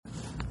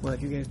We'll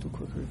let you guys do a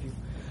quick review.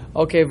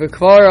 Okay,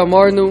 v'kvar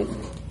amarnu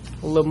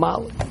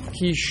lemal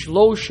ki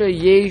shlosha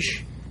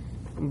yesh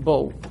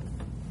bo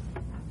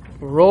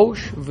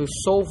rosh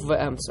v'sof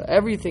v'emtza.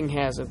 Everything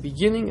has a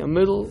beginning, a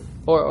middle,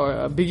 or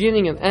a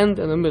beginning, an end,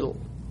 and a middle.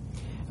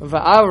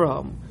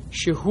 V'Avraham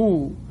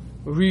shehu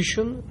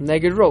rishon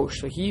neged rosh.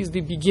 So he is the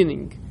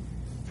beginning.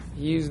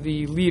 He is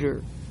the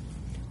leader.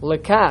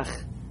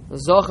 Lekach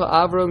zacha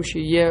Avraham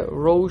sheyeh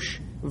rosh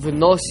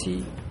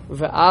v'nosi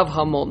v'av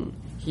hamon.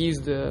 He is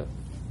the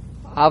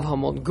Av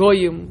Hamon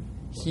Goyim.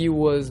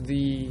 He's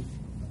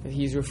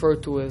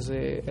referred to as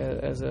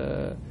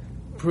a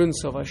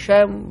prince of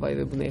Hashem by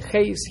the Bnei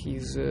Ches.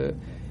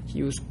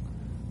 He was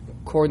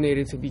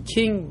coordinated to be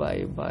king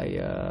by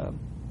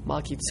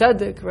Malki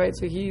Tzedek, right?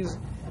 So he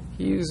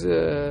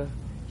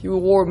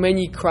wore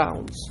many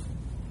crowns.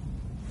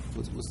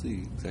 What's the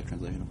exact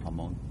translation of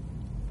Hamon?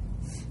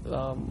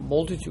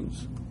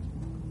 Multitudes.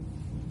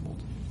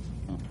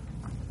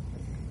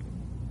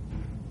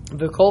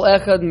 The Kol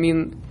Echad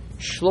min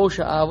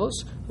Shlosha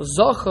Avos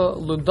Zacha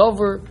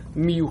Ludover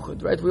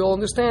Miyuchad. Right? We all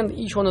understand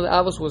each one of the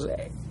Avos was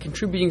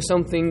contributing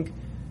something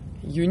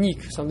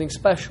unique, something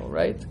special,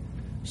 right?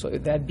 So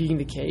that being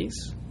the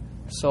case,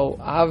 so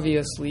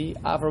obviously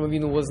Avraham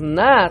Avinu was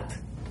not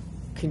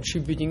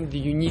contributing the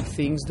unique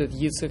things that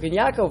Yitzchak and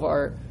Yaakov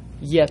are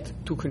yet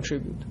to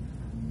contribute,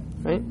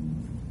 right?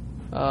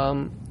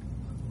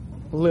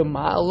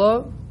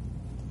 Lemala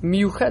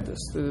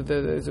Miyuchadus.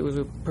 There was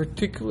a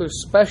particular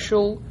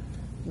special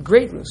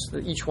greatness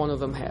that each one of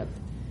them had.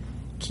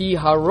 Ki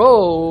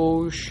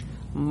harosh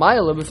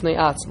ma'ila b'fnei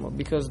atzma,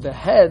 because the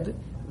head,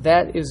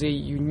 that is a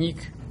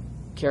unique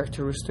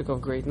characteristic of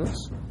greatness.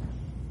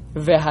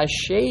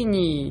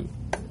 Vehasheni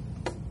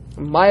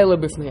ma'ila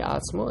b'fnei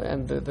atzma,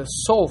 and the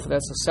sof,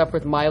 that's a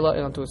separate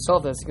ma'ila unto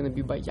itself, that's going to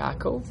be by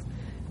Yaakov.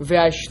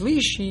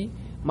 Vehashlishi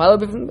ma'ila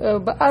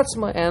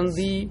b'atzma, and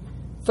the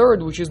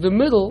third, which is the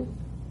middle,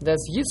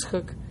 that's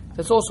Yitzchak.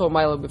 That's also a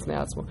ma'ila b'fnei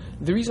atzma.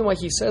 The reason why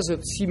he says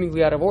it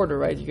seemingly out of order,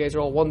 right? You guys are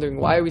all wondering,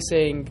 why are we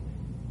saying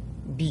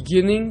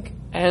beginning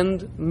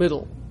and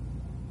middle?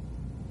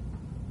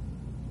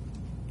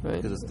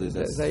 Right? Is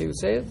that how you would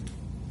say it?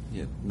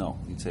 Yeah, no,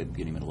 you'd say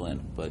beginning, middle,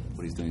 end. But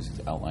what he's doing is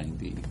he's outlining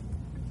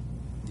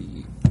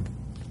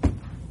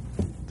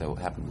that what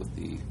happened with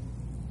the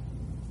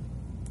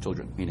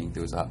children. Meaning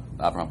there was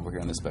Abraham over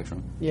here on this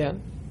spectrum. Yeah.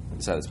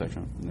 This side of the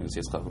spectrum. And there was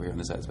Yitzchak over here on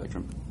this side of the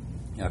spectrum.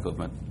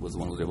 Yaakov was the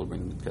one who was able to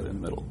bring them together in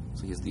the middle.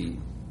 So he's the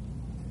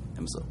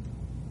himself.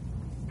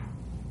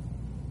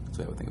 That's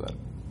what I would think about it.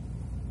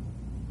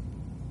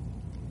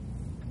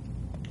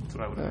 That's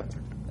what I would answer.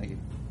 Thank you.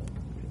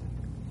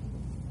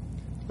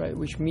 Right,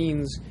 which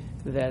means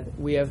that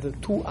we have the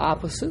two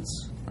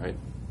opposites. Right.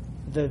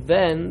 That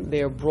then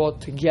they are brought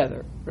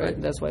together. Right.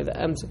 That's why the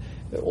emtza.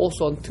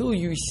 Also, until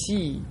you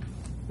see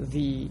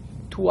the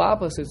two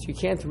opposites, you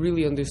can't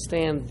really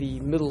understand the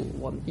middle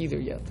one either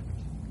yet.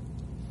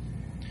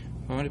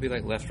 Why would it be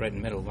like left, right,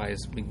 and middle? Why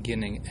is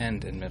beginning,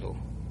 end, and middle?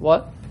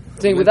 What?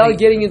 Saying without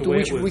getting into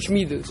which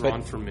midas.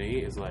 Drawn for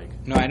me is like.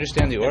 No, I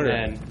understand the order.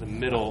 And then the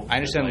middle. I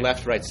understand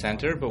left, right,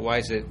 center, but why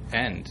is it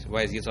end?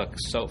 Why is Yitzchak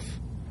sof?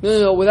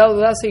 No.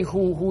 Without saying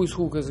who is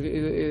who, because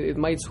it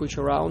might switch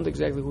around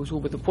exactly who's who.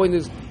 But the point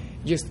is,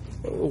 just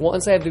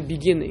once I have the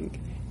beginning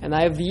and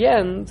I have the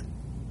end,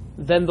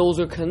 then those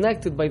are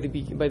connected by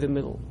the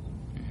middle.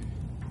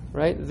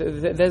 Right?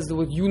 That's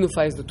what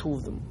unifies the two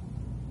of them.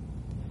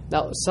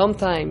 Now,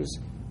 sometimes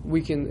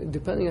we can,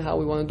 depending on how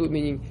we want to do it,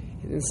 meaning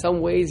in some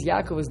ways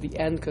Yaakov is the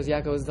end because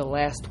Yaakov is the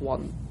last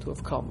one to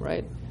have come,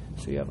 right?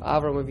 So you have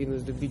Avraham Avinu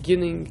is the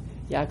beginning,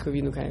 Yaakov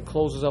Avinu kind of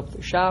closes up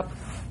the shop,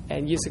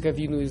 and Yitzchak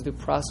Avinu is the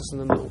process in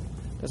the middle.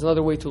 That's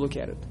another way to look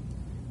at it,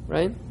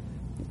 right?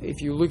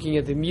 If you're looking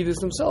at the midas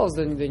themselves,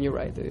 then you're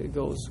right. It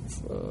goes,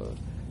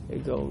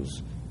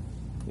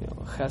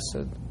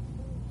 Chesed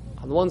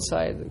on one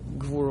side,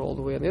 Gvur all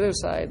the way on the other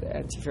side,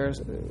 and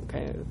Tiferes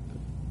kind of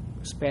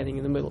spanning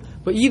in the middle.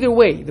 But either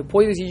way, the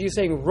point is he's just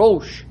saying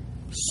Rosh,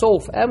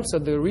 Sof, Emsa.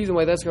 The reason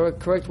why that's the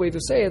correct way to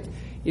say it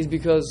is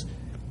because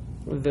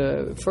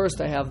first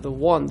I have the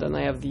one, then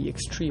I have the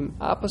extreme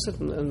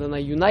opposite, and then I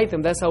unite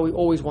them. That's how we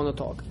always want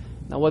to talk.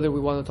 Now, whether we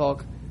want to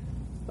talk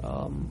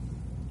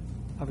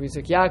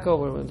Yitzchak Yaakov,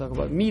 or we want to talk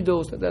about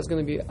Midos, that's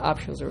going to be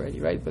options already,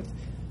 right? But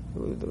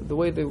the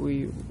way that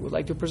we would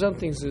like to present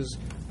things is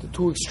the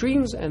two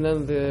extremes and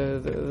then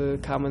the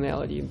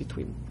commonality in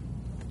between.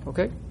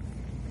 Okay?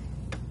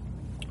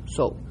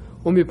 So,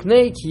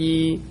 umipnei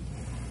ki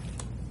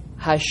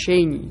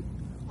hasheni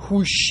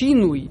hu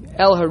shinui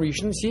el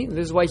harishon. See,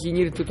 this is why he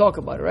needed to talk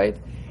about it, right?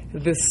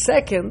 The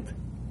second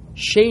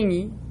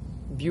sheni,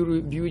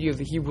 beauty of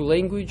the Hebrew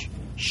language.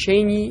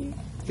 Sheni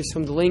is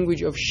from the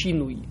language of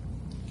shinui,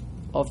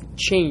 of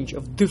change,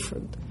 of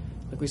different.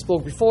 Like we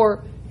spoke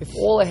before, if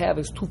all I have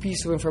is two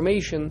pieces of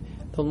information,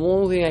 the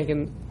only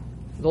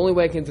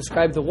way I can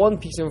describe the one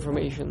piece of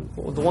information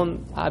or the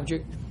one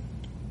object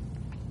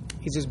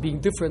is just being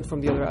different from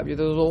the other object.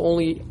 Those are the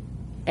only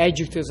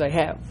adjectives I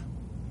have,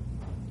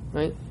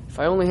 right? If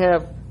I only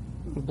have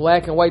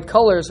black and white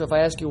colors, so if I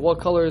ask you what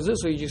color is this,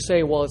 so you just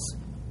say, well,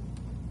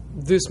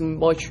 this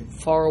much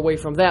far away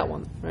from that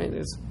one, right?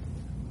 It's,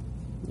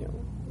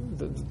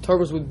 the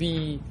terms would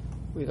be,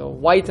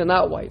 white and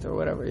not white, or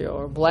whatever,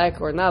 or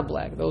black or not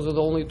black. Those are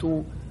the only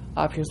two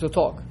options to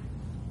talk,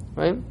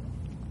 right?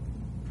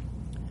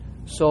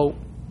 So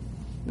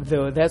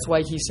that's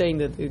why he's saying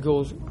that it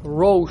goes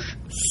Rosh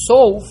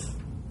Sof,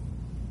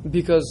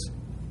 because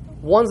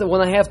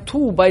when I have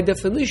two, by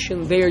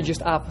definition, they are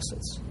just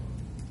opposites,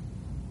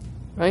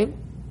 right?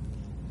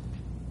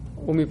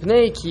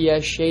 ומפני כי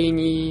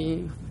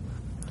השני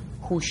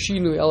הוא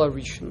שינוי על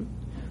הראשון,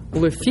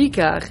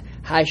 ולפיכך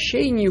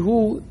השני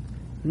הוא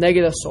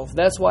נגד הסוף.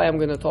 That's why I'm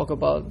going to talk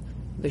about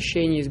the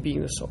sheni as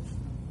being the sof.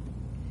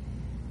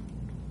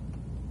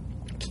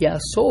 כי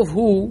הסוף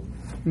הוא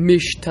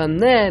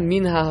משתנה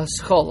מן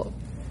ההשכלה,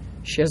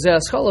 שזה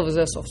השכלה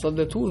וזה הסוף. So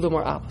the two of them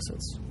are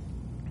opposites.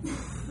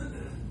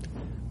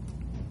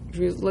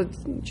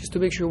 Just to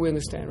make sure we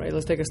understand, right?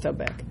 Let's take a step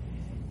back.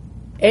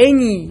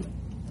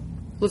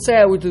 Let's say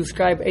I would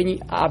describe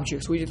any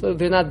objects.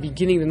 They're not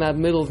beginning, they're not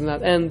middle, they're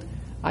not end.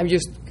 I'm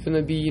just going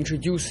to be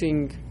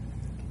introducing,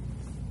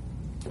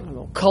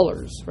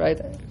 colors, right?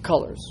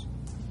 Colors.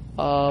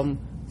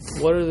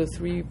 What are the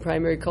three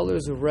primary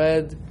colors?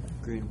 Red,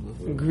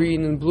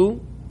 green, and blue.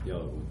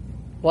 Yellow, blue.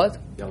 What?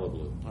 Yellow,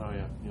 blue. Oh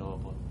yeah, yellow,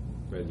 blue.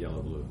 Red,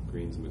 yellow, blue.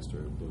 Green's a mixture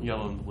of blue.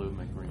 Yellow and blue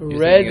make green. You're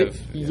Red,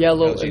 thinking of,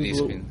 yellow, LGD and blue.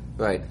 screen.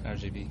 Right.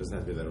 RGB. Doesn't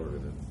have to be that order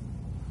then.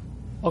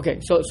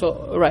 Okay, so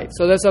right,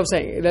 so that's what I'm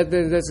saying.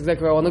 That's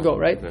exactly where I want to go,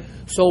 right? Okay.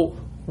 So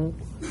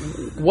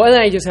when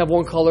I just have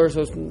one color,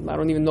 so I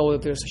don't even know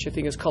that there's such a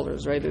thing as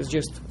colors, right? It's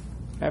just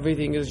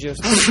everything is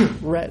just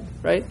red,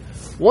 right?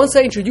 Once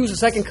I introduce a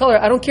second color,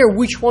 I don't care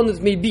which one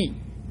it may be.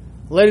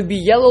 Let it be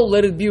yellow,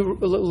 let it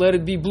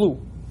be blue,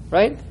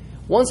 right?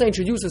 Once I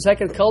introduce a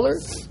second color,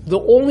 the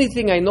only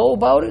thing I know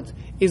about it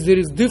is that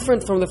it's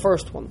different from the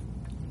first one.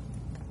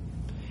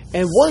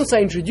 And once I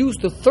introduce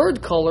the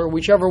third color,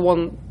 whichever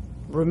one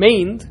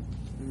remained,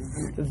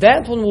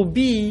 that one will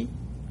be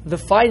the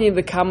finding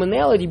the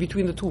commonality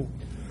between the two,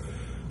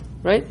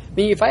 right?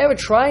 Meaning, if I have a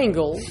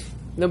triangle,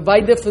 then by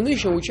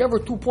definition, whichever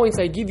 2 points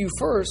I give you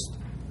first,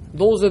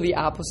 those are the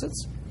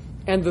opposites,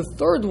 and the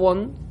third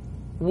one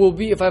will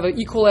be if I have an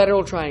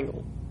equilateral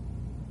triangle.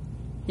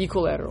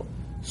 Equilateral,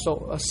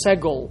 so a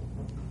segol,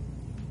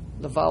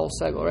 the vowel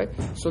segol, right?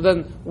 So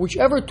then,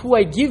 whichever two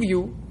I give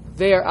you,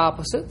 they are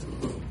opposite,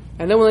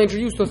 and then when I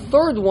introduce the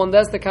third one,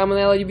 that's the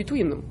commonality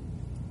between them.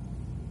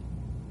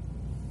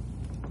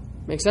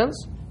 Make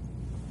sense?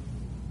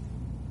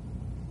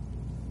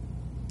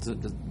 So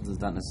it does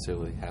not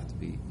necessarily have to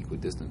be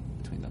equidistant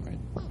between them, right?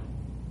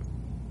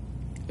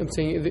 I'm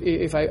saying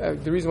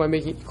the reason why I'm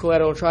making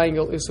equilateral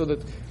triangle is so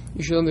that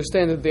you should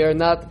understand that they are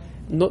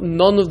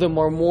none of them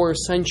are more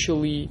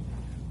essentially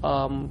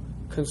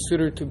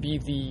considered to be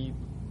the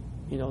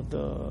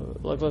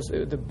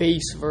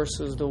base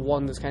versus the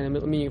one that's kind of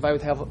middle. Meaning, if I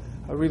would have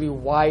a really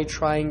wide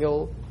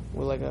triangle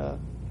with like a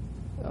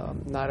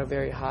not a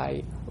very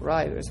high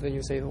right, so then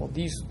you say, well,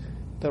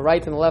 the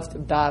right and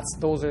left dots,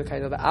 those are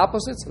kind of the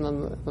opposites, and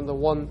then the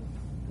one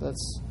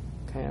that's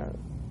kind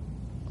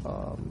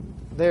of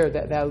there,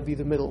 that would be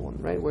the middle one,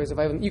 right? Whereas if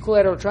I have an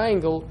equilateral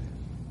triangle,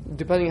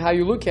 depending on how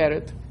you look at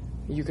it,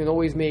 you can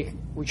always make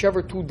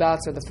whichever two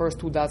dots are the first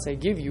two dots I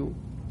give you,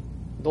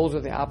 those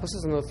are the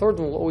opposites, and the third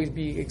one will always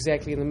be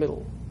exactly in the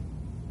middle.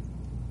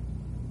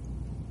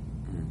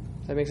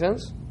 Does that make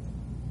sense?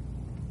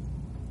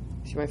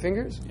 See my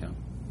fingers? Yeah.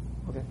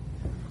 Okay.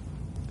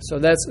 So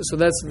that's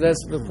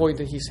the point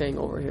that he's saying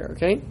over here,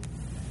 okay?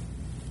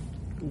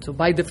 So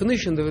by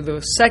definition, the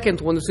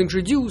second one that's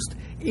introduced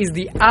is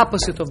the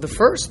opposite of the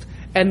first,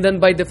 and then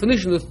by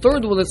definition, the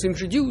third one that's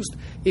introduced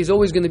is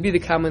always going to be the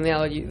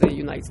commonality that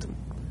unites them.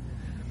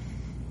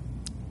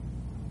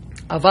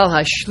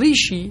 Aval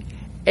hashlishi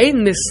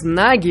ein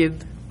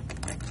misnagid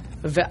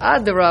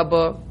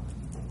ve'adraba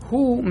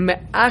hu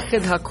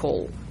me'ached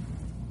hakol.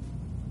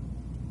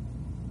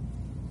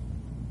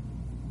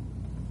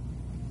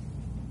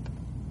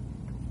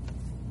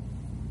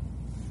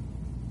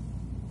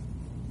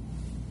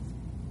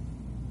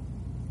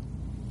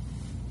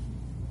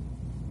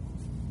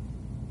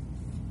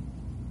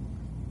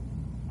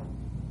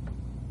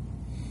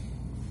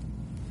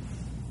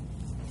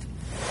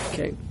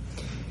 Okay.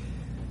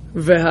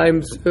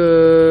 Ve'haim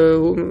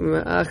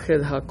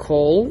me'ached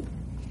hakol.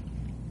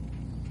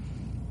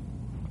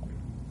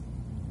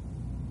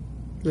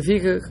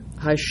 Lefikach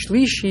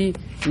hashlishi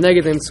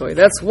neged emtsoi.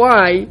 That's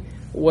why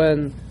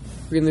when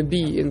we're going to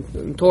be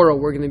in Torah,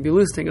 we're going to be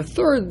listing a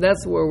third.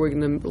 That's where we're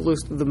going to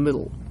list the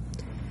middle.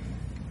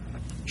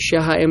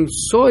 Sheha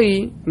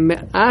emtsoi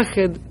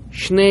me'ached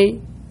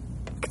shnei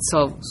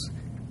ktsavos.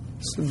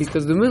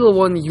 Because the middle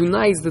one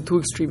unites the two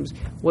extremes.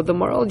 What the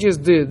Maharal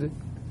just did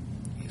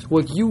is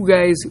what you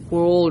guys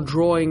were all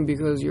drawing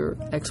because you're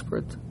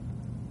expert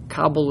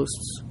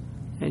Kabbalists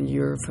and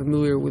you're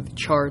familiar with the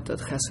chart that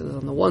Chesed is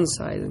on the one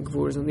side and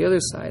Gvur is on the other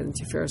side and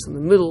Tiferes in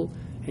the middle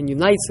and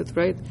unites it,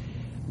 right?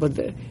 But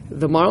the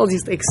Maharal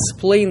just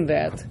explained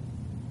that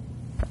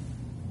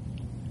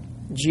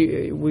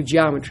with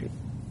geometry,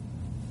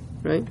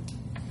 right?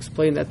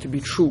 explain that to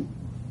be true.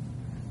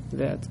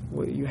 That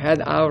you had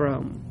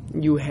Avraham,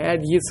 you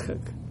had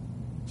Yitzchak,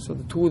 so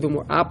the two of them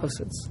were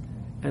opposites,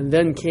 and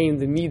then came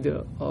the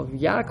Midah of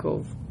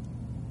Yaakov,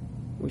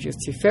 which is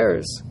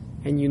Tiferes,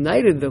 and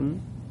united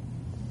them,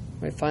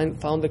 right,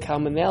 found the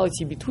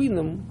commonality between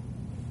them.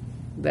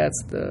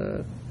 That's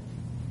the...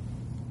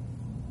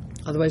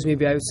 Otherwise,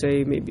 maybe I would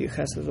say maybe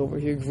Chesed is over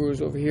here, Gvura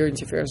is over here, and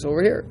Tiferes is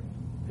over here.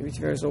 Maybe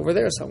Tiferes is over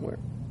there somewhere.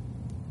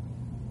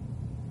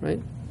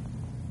 Right?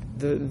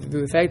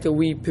 The fact that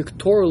we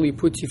pictorially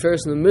put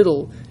Tiferes in the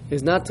middle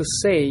is not to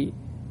say,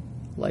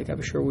 like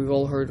I'm sure we've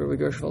all heard Rabbi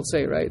Gershfeld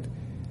say, right?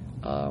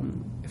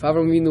 If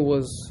Avraham Avinu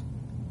was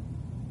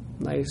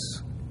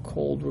nice,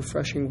 cold,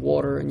 refreshing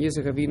water, and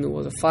Yitzchak Avinu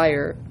was a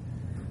fire,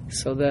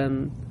 so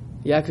then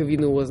Yaakov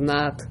Avinu was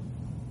not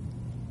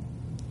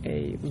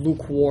a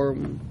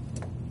lukewarm,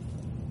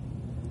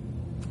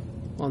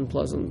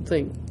 unpleasant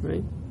thing,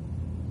 right?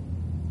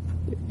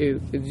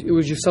 It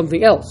was just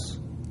something else.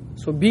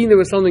 So being there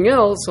was something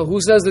else, so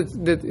who says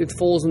that it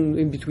falls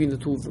in between the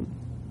two of them?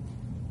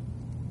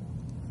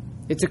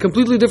 It's a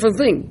completely different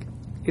thing.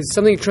 It's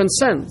something that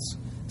transcends.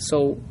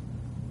 So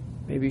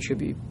maybe it should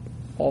be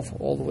off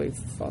all the way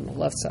on the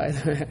left side,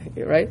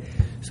 right?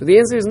 So the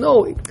answer is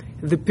no.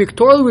 The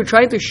pictorial we're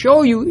trying to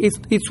show you,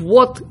 it's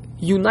what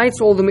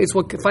unites all of them, it's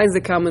what finds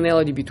the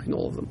commonality between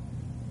all of them.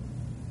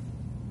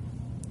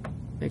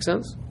 Make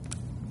sense?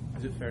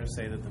 Is it fair to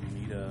say that the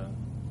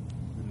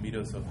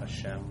midos of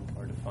Hashem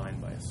are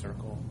defined by a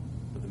circle,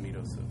 but the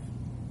midos of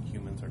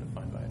humans are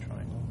defined by a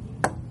triangle?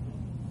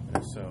 And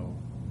if so,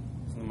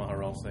 doesn't the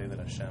Maharal say that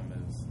Hashem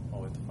is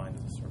always defined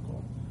as a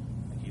circle,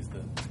 and he's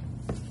the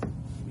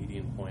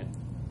median point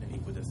and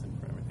equidistant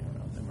for everything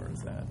around him, or is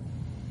that,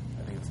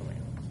 I think it's something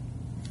else?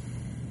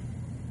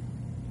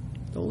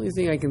 The only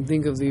thing I can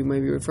think of that you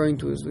might be referring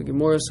to is the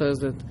Gemara says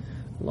that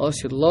Allah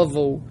should love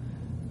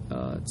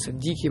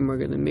tzaddikim are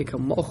going to make a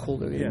mochel,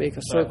 they're going to make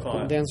a circle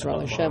and dance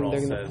around Hashem,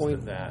 they're going to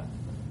point. That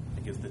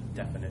gives the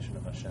definition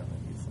of Hashem,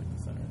 that he's like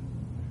the center.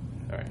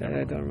 All right,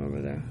 I don't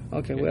remember that.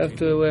 Okay, we have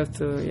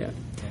to, yeah.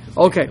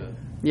 Okay,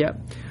 yeah.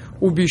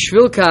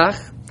 Ubishvil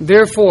kach,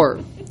 therefore,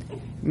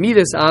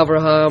 midas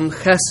Avraham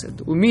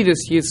chesed,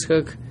 umidas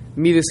Yitzchak,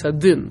 midas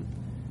hadin.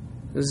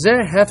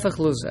 Zeh hefech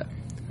lezeh.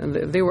 And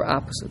they were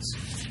opposites.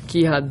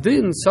 Ki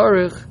hadin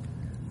tzarich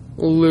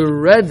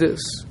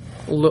l'redis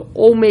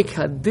l'omek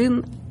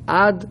hadin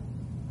ad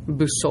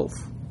besof.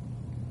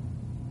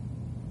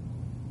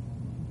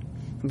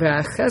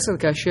 Ve'achesed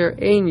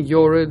kasher ein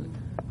yored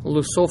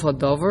l'sof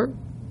hadavar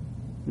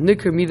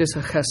nikr midas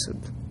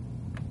hachesed.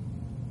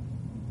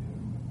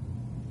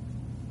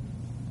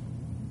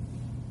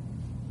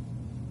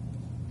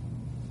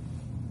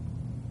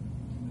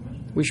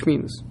 Which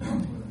means,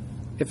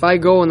 if I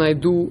go and I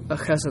do a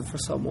chesed for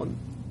someone,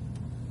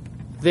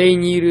 they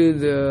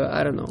needed,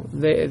 I don't know,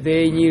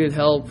 they needed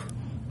help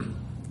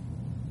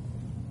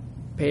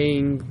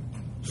paying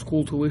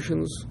school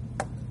tuitions,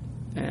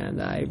 and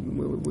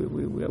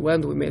we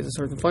went, we made a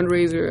certain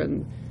fundraiser,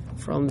 and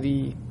from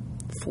the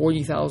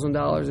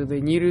 $40,000 that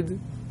they needed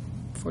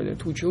for their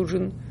two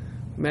children,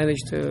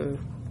 managed to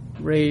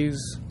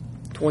raise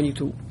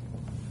 22,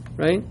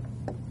 right?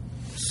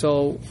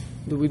 So,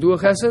 do we do a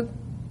chesed?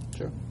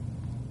 Sure.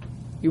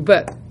 You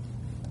bet.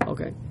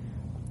 Okay.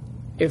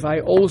 If I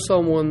owe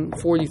someone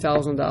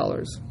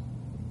 $40,000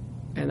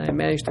 and I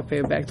manage to pay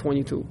him back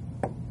 22,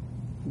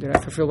 did I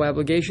fulfill my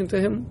obligation to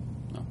him?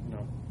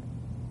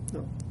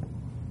 No.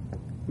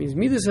 Means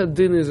midas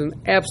hadin is an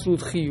absolute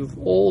chiyuv,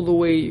 all the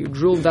way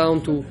drilled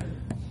down to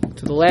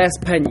the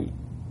last penny,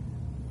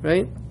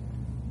 right?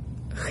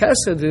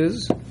 Chesed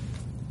is,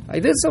 I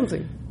did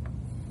something.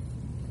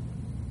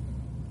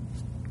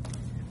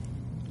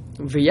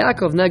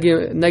 V'Yakov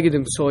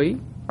negedim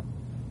tzoi,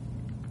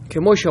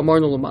 kemo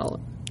she'amarnu l'mala.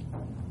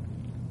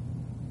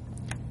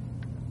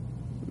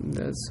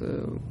 That's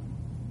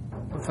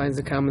finds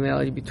the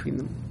commonality between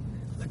them.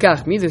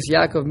 L'kach midas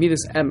Yaakov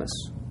midas emes.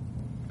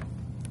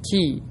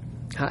 Ki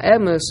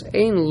ha'emes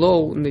ein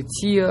lo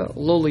netia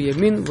lo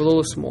leyamin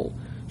v'lo lesmol.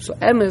 So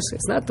emes,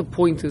 it's not the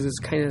point is it's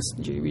kind of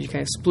you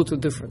kind of split the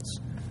difference.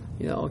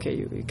 You know, okay,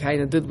 you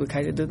kind of did but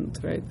kind of didn't,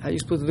 right? How you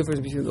split the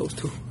difference between those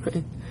two,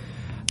 right?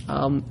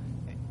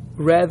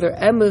 Rather,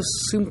 emes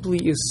simply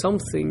is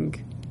something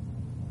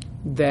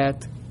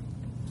that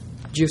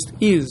just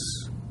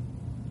is.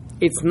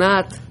 It's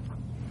not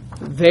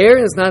there,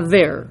 it's not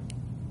there.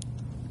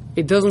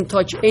 It doesn't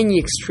touch any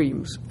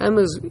extremes.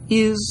 Emes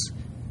is,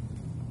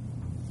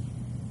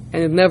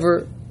 and it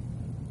never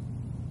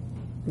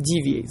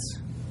deviates.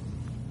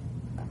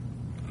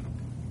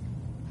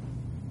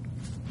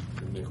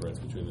 And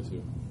mikras between the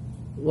two.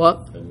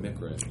 What? And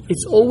mikras.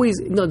 It's always,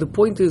 no, the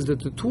point is that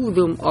the two of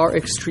them are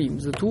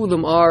extremes. The two of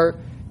them are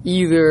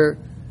either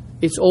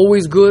it's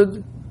always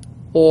good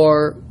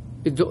or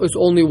it's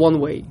only one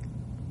way.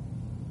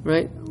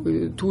 Right?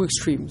 Two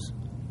extremes.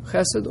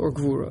 Chesed or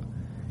Gvura.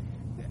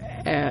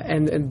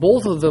 And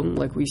both of them,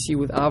 like we see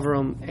with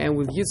Avram and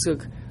with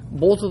Yitzchak,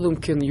 both of them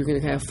you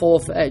can kind of fall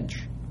off the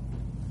edge.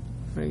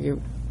 Right?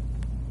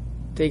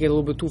 take it a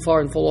little bit too far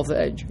and fall off the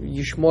edge.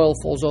 Yishmael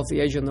falls off the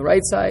edge on the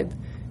right side,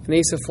 and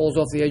Esav falls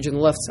off the edge on the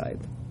left side.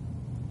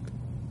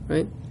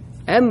 Right?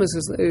 Emes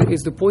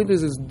is the point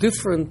is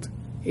different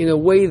in a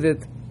way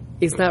that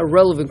it's not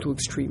relevant to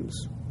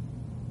extremes.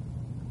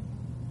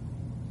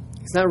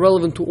 It's not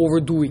relevant to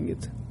overdoing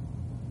it.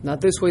 Not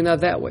this way,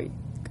 not that way.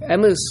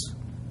 Emes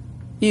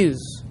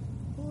is.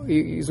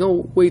 There's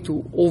no way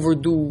to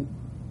overdo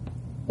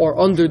or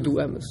underdo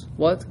emes.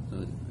 What?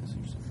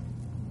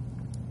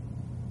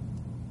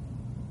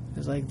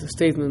 It's like the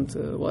statement,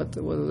 what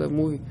is that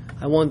movie?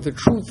 I want the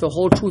truth, the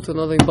whole truth, and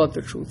nothing but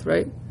the truth,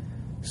 right?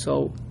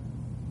 So,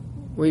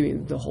 what do you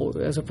mean, the whole,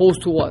 as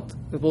opposed to what?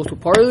 As opposed to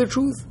part of the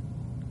truth?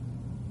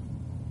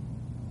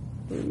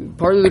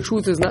 Part of the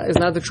truth is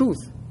not the truth.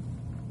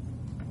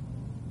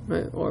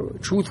 Right? Or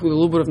truth with a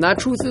little bit of not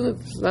truth in it.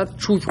 It's not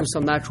truth with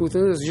some not truth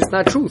in it, it's just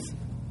not truth.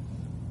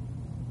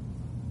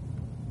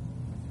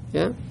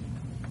 Yeah?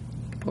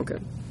 Okay.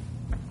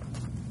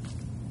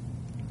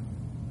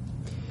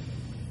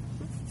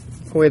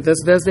 Wait,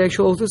 that's the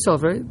actual oath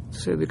itself, right? To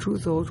say the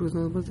truth, the whole truth,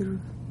 nothing but the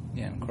truth.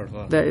 Yeah, in court of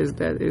law. That is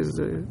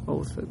the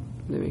oath that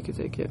they make you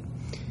take, yeah.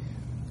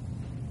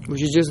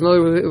 Which is just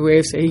another way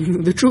of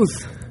saying the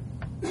truth.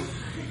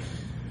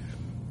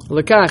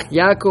 Lekach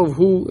Yaakov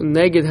hu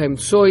neged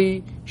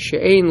hamtsoi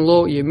she'ein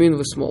lo yemin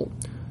v'smol.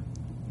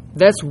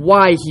 That's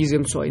why he's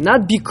imtsoi,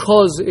 not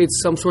because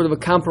it's some sort of a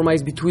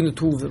compromise between the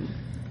two of them.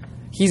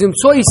 He's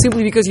imtsoi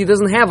simply because he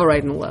doesn't have a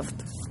right and a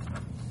left.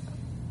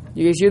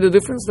 You guys hear the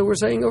difference that we're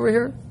saying over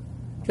here?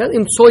 He's not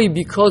imtsoi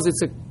because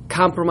it's a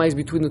compromise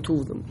between the two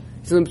of them.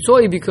 He's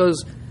imtsoi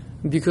because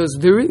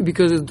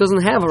it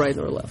doesn't have a right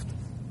or a left.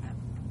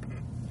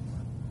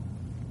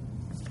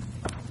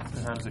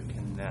 And how does it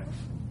connect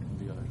with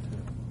the other two?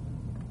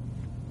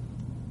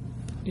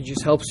 It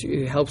just helps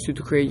you. It helps you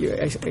to create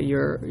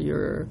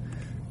your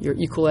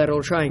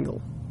equilateral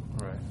triangle.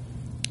 Right.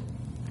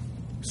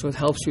 So it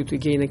helps you to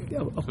gain a it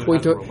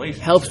point. has a Of,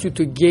 relationship. helps you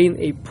to gain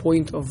a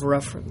point of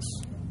reference.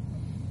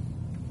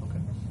 Okay.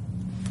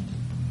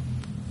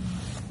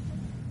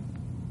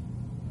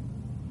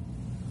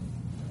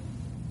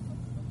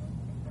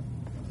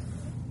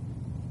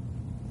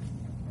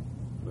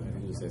 But I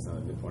can just say it's not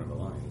a midpoint of a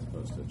line as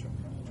opposed to a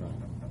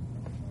triangle.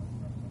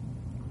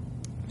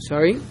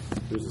 Sorry.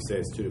 Who's to say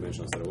it's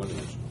two-dimensional instead of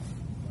one-dimensional?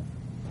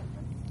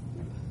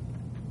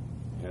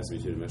 It has to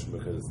be two-dimensional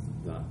because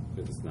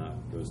it's not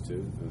those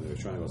two. I mean, the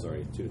triangle is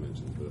already two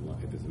dimensions, but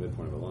if it's a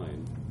midpoint of a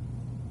line,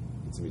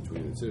 it's in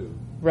between the two.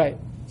 Right.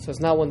 So it's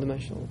not one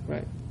dimensional.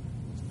 Right.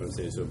 But I'm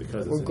saying, so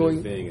because We're it's a going-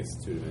 new thing,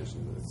 it's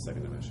two-dimensional, but it's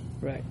second dimension.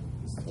 Right.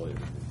 It's totally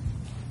different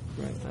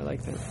thing. Right. I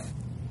like that. I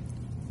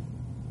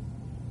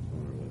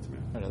don't know what to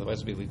mean. Right,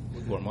 otherwise, it'd be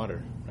lukewarm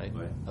water, right?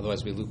 Right.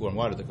 Otherwise, it'd be lukewarm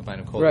water. The combine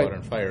of cold Right. water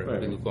and fire would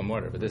be Right. lukewarm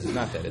water. But this is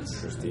not that.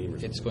 It's Or steam or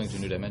it's something. going to a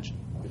new dimension.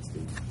 It's the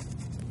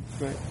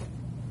Right.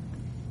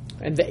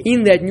 And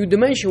in that new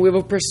dimension, we have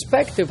a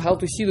perspective how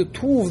to see the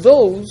two of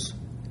those,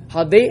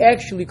 how they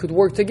actually could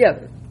work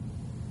together,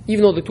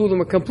 even though the two of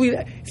them are complete.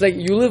 It's like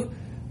you live,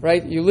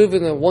 right? You live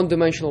in a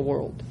one-dimensional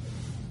world,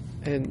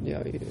 and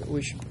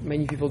which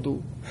many people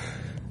do,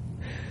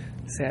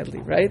 sadly,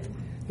 right?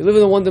 You live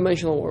in a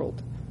one-dimensional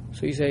world,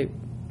 so you say,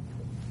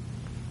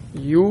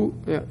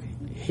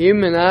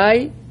 him and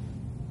I,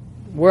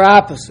 we're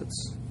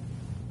opposites.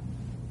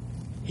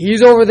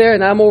 He's over there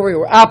and I'm over here.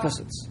 We're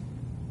opposites.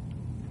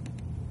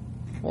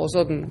 All of a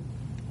sudden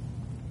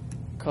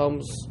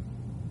comes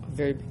a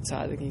very big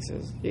tzaddik and he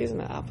says, he isn't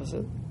the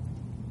opposite.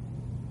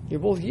 You're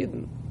both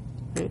Yidden.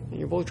 Right? And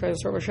you're both trying to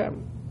serve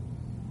Hashem.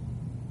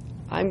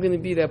 I'm going to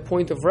be that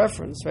point of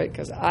reference, right?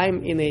 Because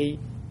I'm in a,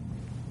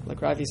 like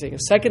Rafi is saying, a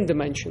second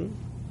dimension,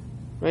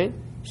 right?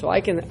 So I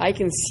can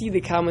see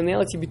the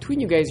commonality between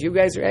you guys. You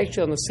guys are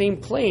actually on the same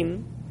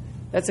plane.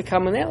 That's a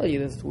commonality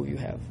that the two of you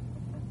have.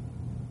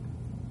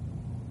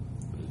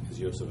 Is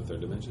Yosef a third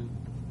dimension?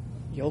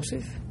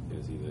 Yosef?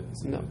 Is he the?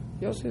 No.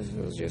 Yosef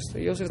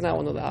is not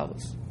one of the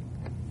Avos.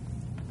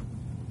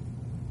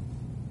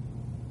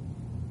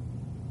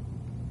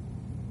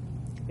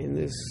 In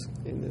this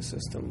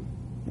system.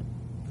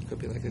 Could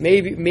be like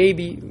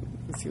Maybe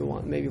if you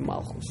want, maybe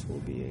Malchus will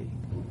be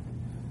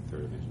a,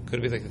 Third dimension. could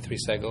it be like the three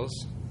segels,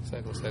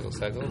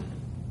 segel.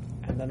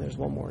 and then there's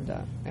one more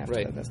dot after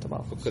Right. that. That's the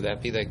Malchus. Could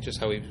that be like just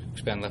how we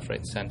expand left,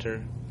 right,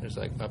 center? There's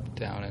like up,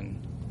 down, and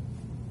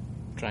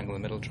triangle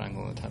in the middle,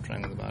 triangle on the top,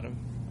 triangle on the bottom,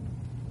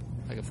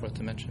 like a fourth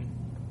dimension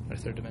or a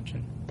third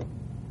dimension.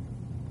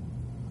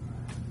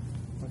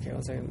 Okay,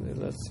 1 second.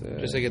 Let's.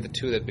 Just like you had the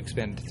two that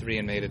expanded to three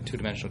and made a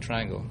two-dimensional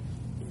triangle,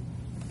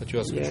 but you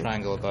also have Yeah. a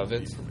triangle above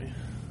it,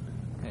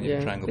 and you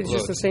have a triangle it's below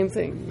just the it. same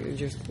thing.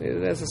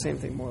 That's the same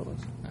thing, more or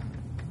less.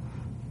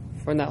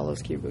 For now,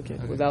 let's keep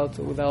without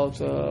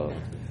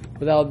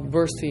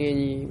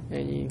bursting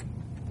any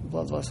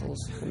blood vessels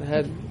in the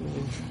head.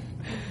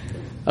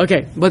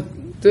 Okay, but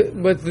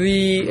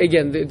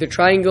the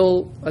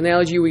triangle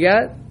analogy we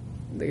got,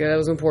 that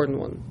was an important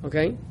one.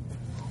 Okay,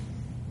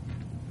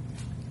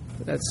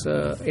 that's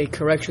a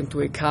correction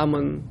to a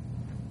common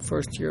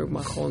first year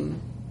Machon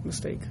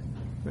mistake,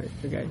 right?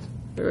 The guys.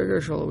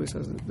 Gershel always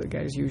says that the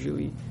guys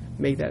usually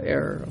make that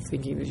error of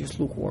thinking they're just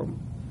lukewarm.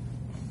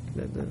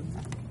 That the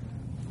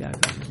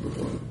Yaakov is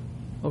lukewarm.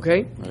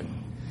 Okay? Right.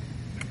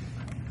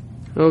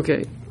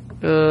 Okay.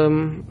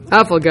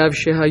 Af agav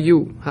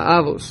shehayu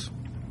ha'avos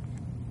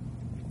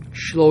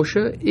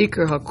shlosha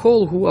ikar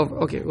hakol hu av.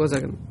 Okay, 1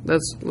 second.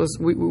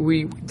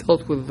 We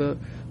dealt with the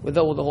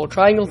whole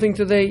triangle thing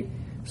today.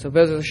 So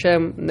Be'ez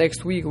Hashem,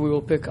 next week we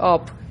will pick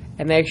up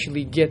and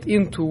actually get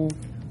into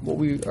what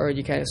we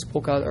already kind of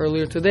spoke out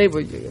earlier today,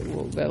 but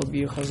that'll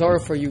be a chazar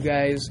for you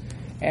guys.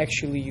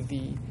 Actually,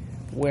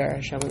 where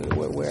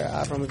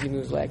Avraham Avinu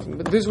is lacking.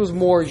 But this was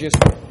more just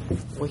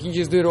what he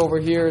just did over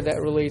here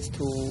that relates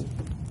to,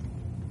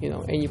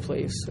 any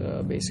place.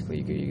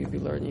 Basically, you could be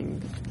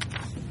learning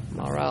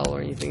Maral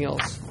or anything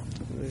else.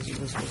 This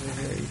was a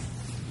very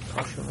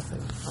partial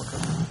thing.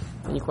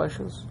 Okay. Any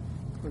questions?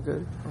 We're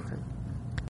good? Okay.